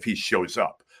Shannon if he shows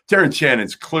up. Terrence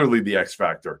Shannon's clearly the X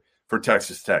factor for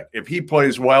Texas Tech. If he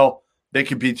plays well, they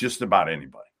can beat just about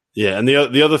anybody. Yeah. And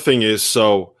the other thing is,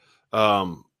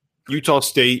 Utah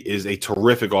State is a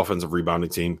terrific offensive rebounding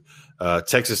team.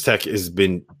 Texas Tech has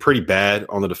been pretty bad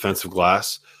on the defensive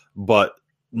glass, but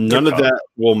none of that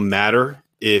will matter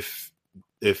if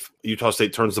Utah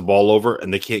State turns the ball over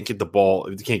and they can't get the ball,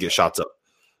 they can't get shots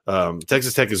up.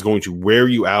 Texas Tech is going to wear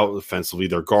you out defensively.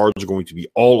 Their guards are going to be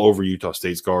all over Utah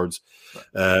State's guards,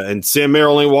 and Sam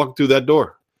Merrill ain't walking through that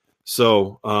door.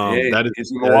 So that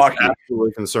is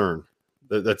absolutely a concern.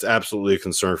 That's absolutely a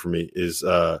concern for me. Is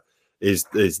the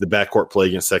backcourt play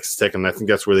against Texas Tech, and I think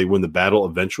that's where they win the battle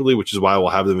eventually, which is why we'll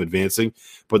have them advancing.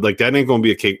 But like that ain't going to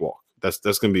be a cakewalk. That's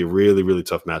going to be a really, really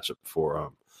tough matchup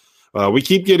for. We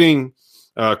keep getting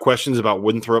questions about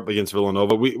Winthrop against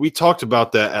Villanova. We talked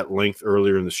about that at length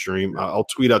earlier in the stream. I'll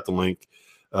tweet out the link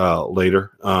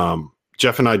later.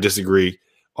 Jeff and I disagree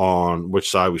on which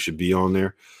side we should be on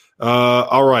there.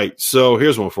 All right, so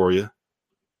here's one for you.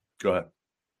 Go ahead.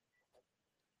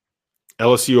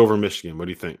 LSU over Michigan. What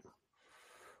do you think?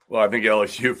 Well, I think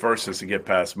LSU first has to get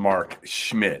past Mark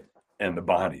Schmidt and the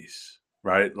Bonnies,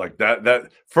 right? Like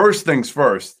that first things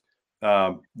first,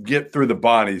 get through the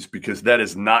Bonnies, because that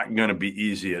is not going to be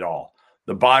easy at all.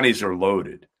 The Bonnies are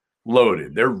loaded.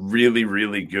 They're really,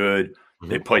 really good. Mm-hmm.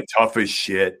 They play tough as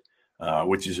shit,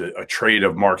 which is a trait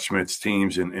of Mark Schmidt's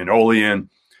teams in Olean.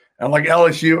 And like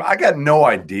LSU, I got no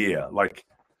idea. Like,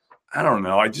 I don't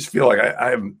know. I just feel like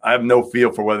I have no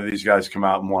feel for whether these guys come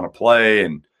out and want to play.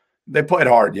 And they played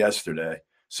hard yesterday.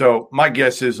 So my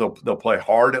guess is they'll play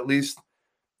hard at least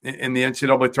in the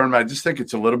NCAA tournament. I just think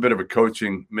it's a little bit of a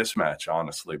coaching mismatch,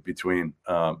 honestly, between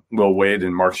Will Wade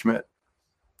and Mark Schmidt.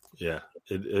 Yeah,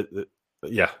 it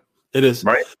is.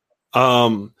 Right.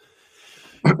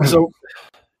 So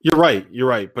you're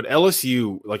right. But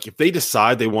LSU, like if they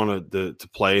decide they want to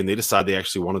play and they decide they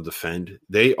actually want to defend,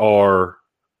 they are –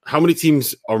 how many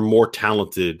teams are more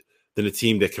talented than a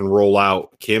team that can roll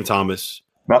out Cam Thomas,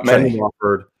 not many,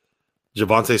 Wofford,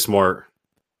 Javonte Smart,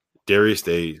 Darius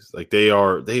Days? Like they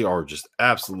are just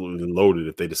absolutely loaded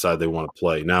if they decide they want to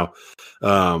play. Now,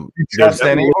 you trust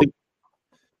any of them?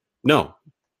 No.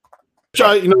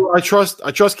 I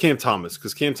trust Cam Thomas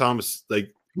because Cam Thomas,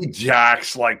 like, he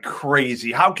jacks like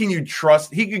crazy. How can you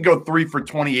trust? He could go 3 for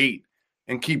 28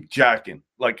 and keep jacking.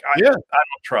 Like, I don't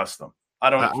trust him. I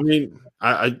don't. I mean,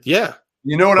 yeah.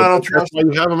 You know what? I don't trust. That's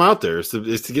why you have him out there is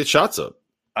to get shots up.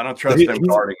 I don't trust them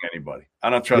guarding anybody.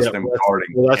 I don't trust them guarding.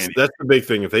 Well, that's the big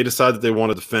thing. If they decide that they want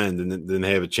to defend, then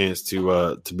they have a chance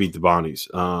to beat the Bonnies.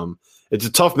 It's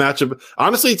a tough matchup.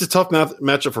 Honestly, it's a tough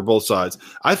matchup for both sides.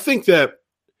 I think that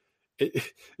this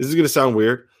is going to sound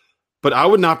weird, but I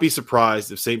would not be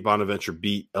surprised if St. Bonaventure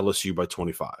beat LSU by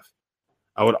 25.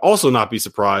 I would also not be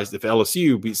surprised if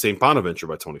LSU beat St. Bonaventure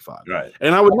by 25. Right.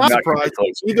 And I would not be surprised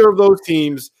if either of those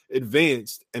teams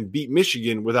advanced and beat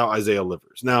Michigan without Isaiah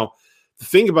Livers. Now, the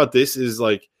thing about this is,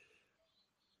 like,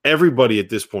 everybody at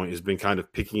this point has been kind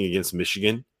of picking against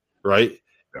Michigan, right?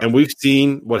 Yeah. And we've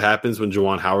seen what happens when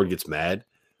Juwan Howard gets mad.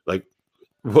 Like,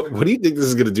 what do you think this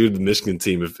is going to do to the Michigan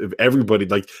team if everybody,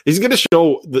 like, he's going to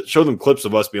show them clips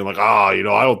of us being like, I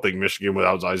don't think Michigan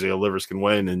without Isaiah Livers can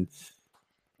win, and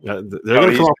they're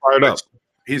going to come fired up.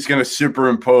 He's going to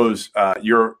superimpose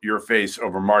your face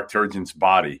over Mark Turgeon's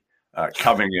body,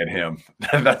 coming at him.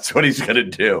 That's what he's going to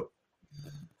do.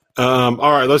 All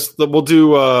right, we'll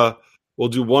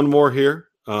do one more here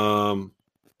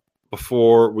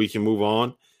before we can move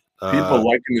on. People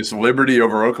liking this Liberty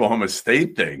over Oklahoma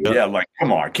State thing. Yeah, like,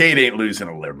 come on, Cade ain't losing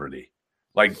a Liberty.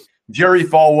 Like, Jerry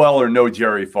Falwell or no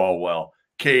Jerry Falwell,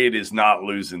 Cade is not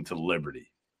losing to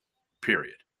Liberty.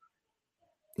 Period.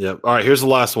 Yep. All right, here's the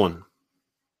last one.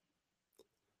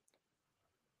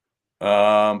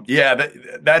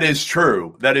 That is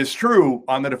true. That is true.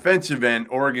 On the defensive end,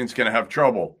 Oregon's going to have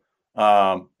trouble.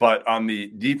 But on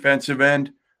the defensive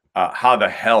end, how the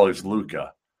hell is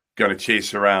Luka going to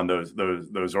chase around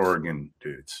those Oregon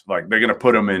dudes? Like, they're going to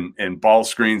put them in ball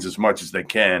screens as much as they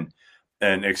can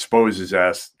and expose his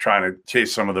ass trying to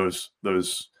chase some of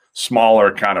those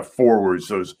smaller kind of forwards,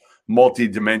 those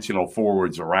multi-dimensional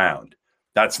forwards around.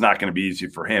 That's not going to be easy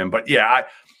for him. But, yeah,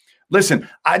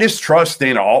 I just trust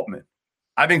Dana Altman.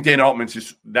 I think Dana Altman's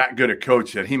just that good a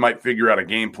coach that he might figure out a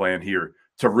game plan here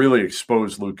to really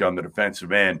expose Luka on the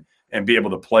defensive end and be able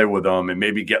to play with him and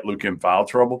maybe get Luka in foul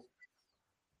trouble.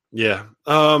 Yeah.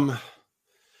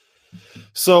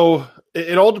 So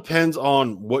it all depends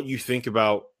on what you think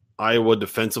about Iowa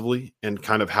defensively and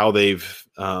kind of how they've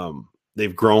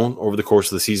grown over the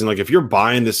course of the season. Like, if you're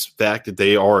buying this fact that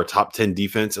they are a top 10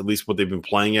 defense, at least what they've been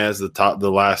playing as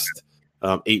the last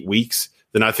 8 weeks,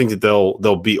 then I think that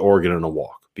they'll beat Oregon in a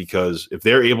walk, because if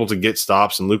they're able to get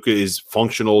stops and Luka is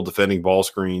functional defending ball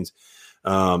screens,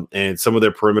 and some of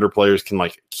their perimeter players can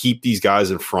like keep these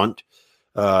guys in front,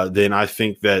 then I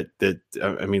think that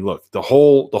I mean, look, the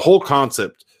whole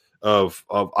concept of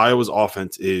Iowa's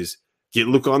offense is get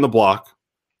Luka on the block,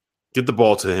 get the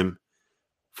ball to him,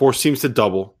 force teams to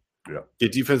double,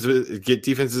 get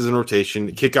defenses in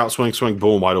rotation, kick out, swing,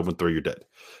 boom, wide open three, you're dead.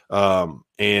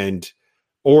 And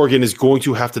Oregon is going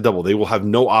to have to double. They will have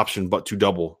no option but to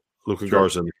double Luka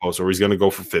Garza in the post, or he's going to go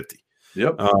for 50.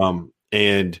 Yep.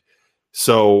 And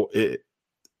so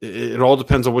it all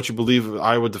depends on what you believe of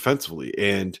Iowa defensively.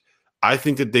 And I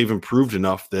think that they've improved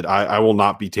enough that I will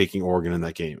not be taking Oregon in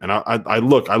that game. And I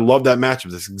love that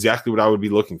matchup. That's exactly what I would be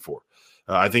looking for.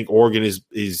 I think Oregon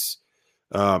is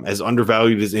as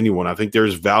undervalued as anyone. I think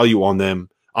there's value on them.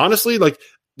 Honestly, like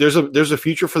there's a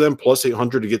future for them plus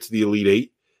 800 to get to the Elite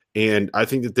Eight. And I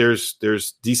think that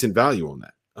there's decent value on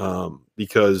that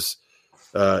because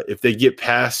if they get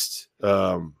past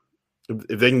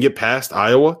if they can get past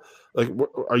Iowa, like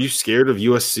are you scared of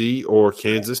USC or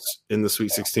Kansas in the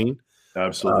Sweet 16?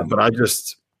 Absolutely. But I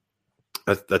just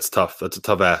that's tough. That's a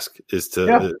tough ask is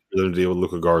to deal with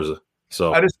Luka Garza.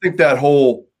 So I just think that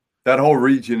whole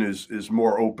region is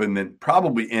more open than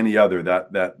probably any other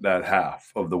that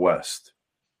half of the West.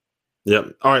 Yeah.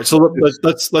 All right. So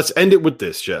let's end it with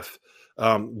this, Jeff.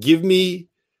 Give me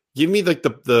like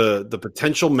the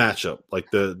potential matchup, like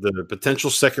the potential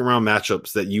second round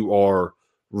matchups that you are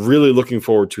really looking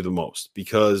forward to the most,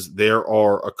 because there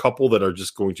are a couple that are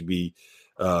just going to be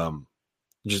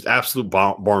just absolute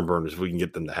barn burners if we can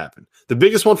get them to happen. The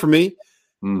biggest one for me,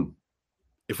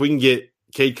 if we can get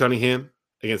Cade Cunningham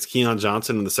against Keon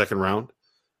Johnson in the second round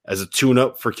as a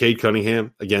tune-up for Cade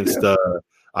Cunningham against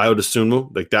Ayo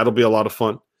Dosunmu, like that'll be a lot of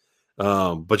fun.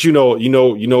 But you know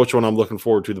which one I'm looking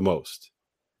forward to the most.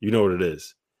 You know what it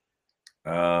is.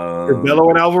 Curbelo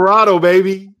and Alvarado,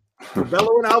 baby.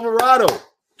 Curbelo and Alvarado.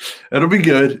 It'll be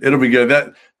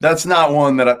good. That's not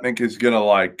one that I think is gonna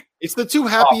like. It's the two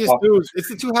happiest dudes. It's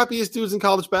the two happiest dudes in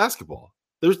college basketball.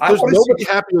 There's nobody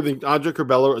happier than Andre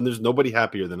Curbelo, and there's nobody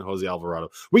happier than Jose Alvarado.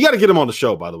 We got to get him on the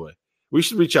show, by the way. We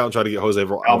should reach out and try to get Jose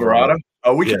Alvarado.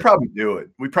 Oh, we could probably do it.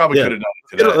 We probably could have done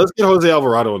it today. Let's get Jose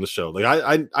Alvarado on the show.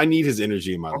 Like I need his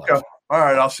energy in my life. All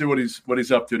right, I'll see what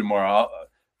he's up to tomorrow.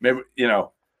 Maybe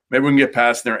we can get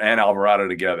past there and Alvarado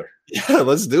together. Yeah,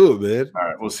 let's do it, man. All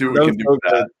right, we'll see what we can do with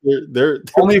that. They're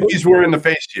only if he's wearing the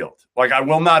face shield. Like I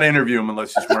will not interview him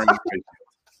unless he's wearing the face shield.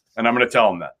 And I'm going to tell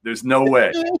him that. There's no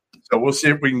way. So we'll see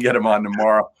if we can get him on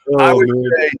tomorrow. I would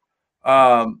say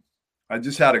I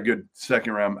just had a good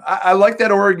second round. I like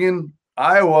that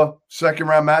Oregon-Iowa second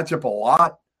round matchup a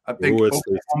lot. I think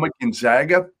Oklahoma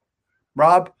Gonzaga,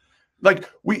 Rob. Like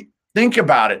we think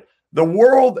about it. The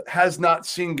world has not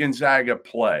seen Gonzaga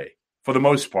play for the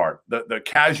most part. The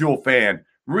casual fan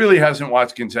really hasn't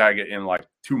watched Gonzaga in like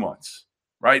 2 months,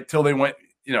 right? Till they went,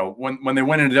 when they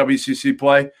went into WCC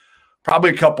play.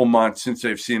 Probably a couple months since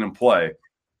they've seen him play.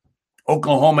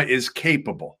 Oklahoma is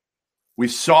capable. We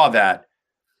saw that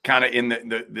kind of in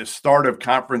the start of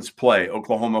conference play.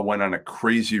 Oklahoma went on a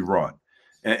crazy run.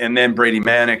 And then Brady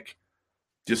Manick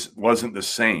just wasn't the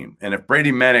same. And if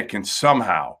Brady Manick can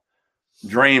somehow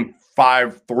drain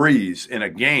 5 threes in a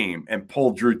game and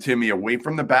pull Drew Timme away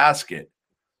from the basket,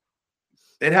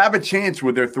 they'd have a chance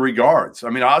with their 3 guards. I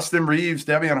mean, Austin Reeves,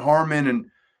 Devion Harmon,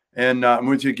 and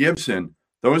Muja Gibson.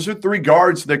 Those are 3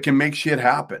 guards that can make shit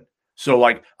happen. So,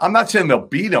 like, I'm not saying they'll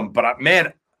beat them, but,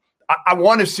 I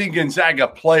want to see Gonzaga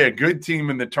play a good team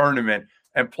in the tournament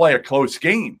and play a close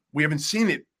game. We haven't seen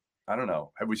it. I don't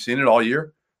know. Have we seen it all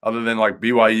year other than, like,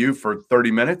 BYU for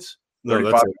 30 minutes?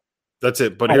 No, that's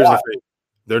it. But here's the thing.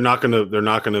 They're not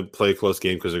gonna play a close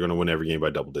game because they're going to win every game by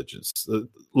double digits.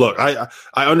 Look, I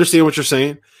understand what you're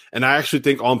saying, and I actually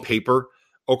think on paper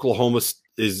Oklahoma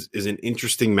is an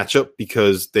interesting matchup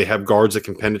because they have guards that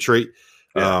can penetrate.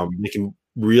 Yeah. They can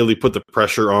really put the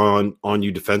pressure on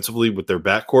you defensively with their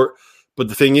backcourt. But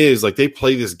the thing is, like, they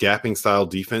play this gapping style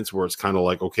defense where it's kind of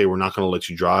like, okay, we're not going to let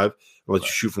you drive, we'll let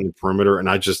you shoot from the perimeter. And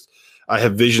I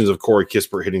have visions of Corey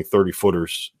Kispert hitting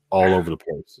 30-footers all over the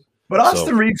place. But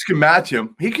Austin Reeves can match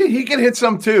him. He can hit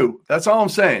some too. That's all I'm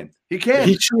saying. He can.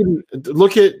 He should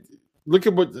look at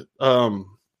what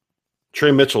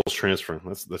Trey Mitchell's transferring.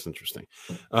 That's interesting.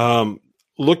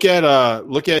 Look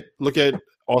at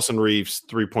Austin Reeves'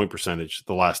 3-point percentage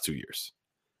the last 2 years.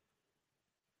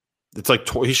 It's like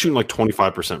he's shooting like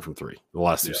 25% from 3 the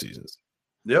last 2 seasons.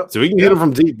 Yep. So he can hit them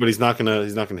from deep, but he's not gonna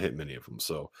hit many of them.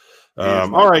 So,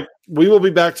 all right, we will be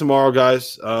back tomorrow,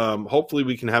 guys. Hopefully,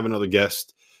 we can have another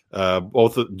guest.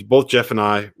 Both Jeff and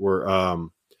I were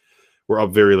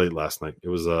up very late last night. It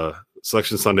was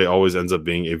Selection Sunday. Always ends up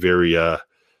being a very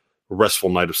restful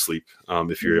night of sleep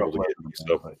if you're able to get me.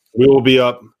 So we will be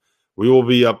up. We will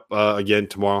be up again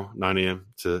tomorrow, 9 a.m.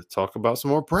 to talk about some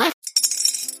more brackets.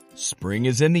 Spring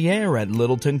is in the air at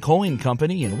Littleton Coin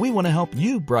Company, and we want to help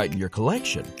you brighten your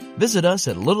collection. Visit us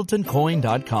at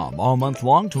littletoncoin.com all month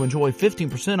long to enjoy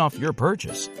 15% off your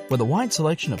purchase. With a wide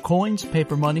selection of coins,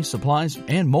 paper money, supplies,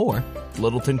 and more,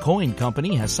 Littleton Coin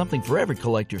Company has something for every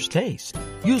collector's taste.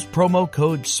 Use promo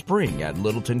code SPRING at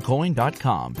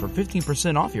littletoncoin.com for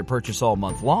 15% off your purchase all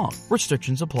month long.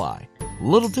 Restrictions apply.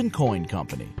 Littleton Coin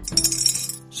Company.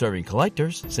 Serving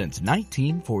collectors since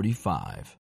 1945.